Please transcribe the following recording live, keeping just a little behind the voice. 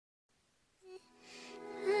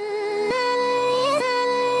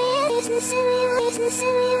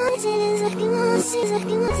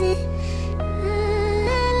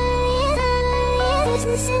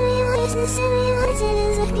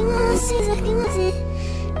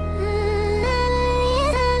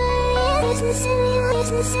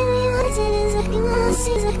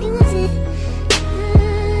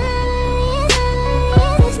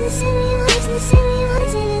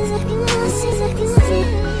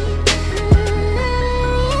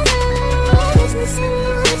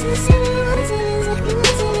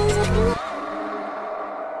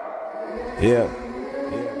Yeah.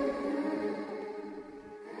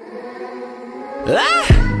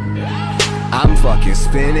 I'm fucking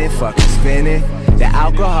spinning. The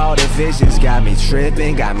alcohol, the visions got me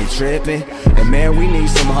tripping. And man, we need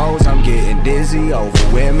some hoes, I'm getting dizzy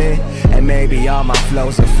over women. And maybe all my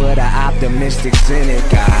flows are for the optimistic cynic.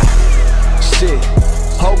 Shit,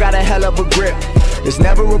 hoe got a hell of a grip. It's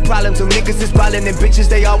never a problem till niggas is ballin' and bitches,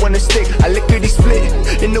 they all wanna stick. I lickety split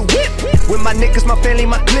in the whip with my niggas, my family,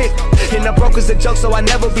 my clique. And the broke is a joke, so I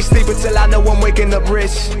never be sleeping till I know I'm waking up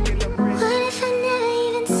rich. What if I never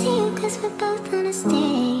even see you, cause we're both on a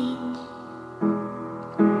stage?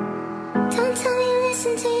 Don't tell me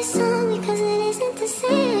listen to your song, because it isn't the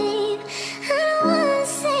same. I don't wanna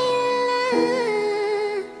say that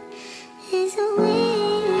love is a wave.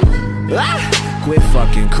 Quit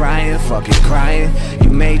fucking crying. You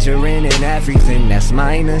majoring in everything that's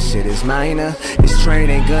minor, shit is minor. This train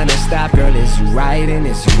ain't gonna stop, girl, it's you riding.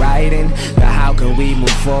 But how can we move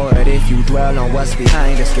forward if you dwell on what's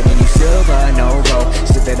behind us? Giving you silver, no gold,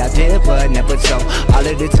 stuff that I did but never told. All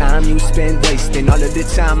of the time you spend wasting, all of the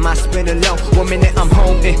time I spend alone. 1 minute I'm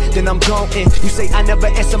home then I'm gone You say I never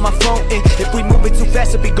answer my phone If we move it too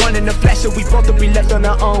fast, it'll be gone in a flash, and we both will be left on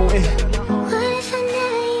our own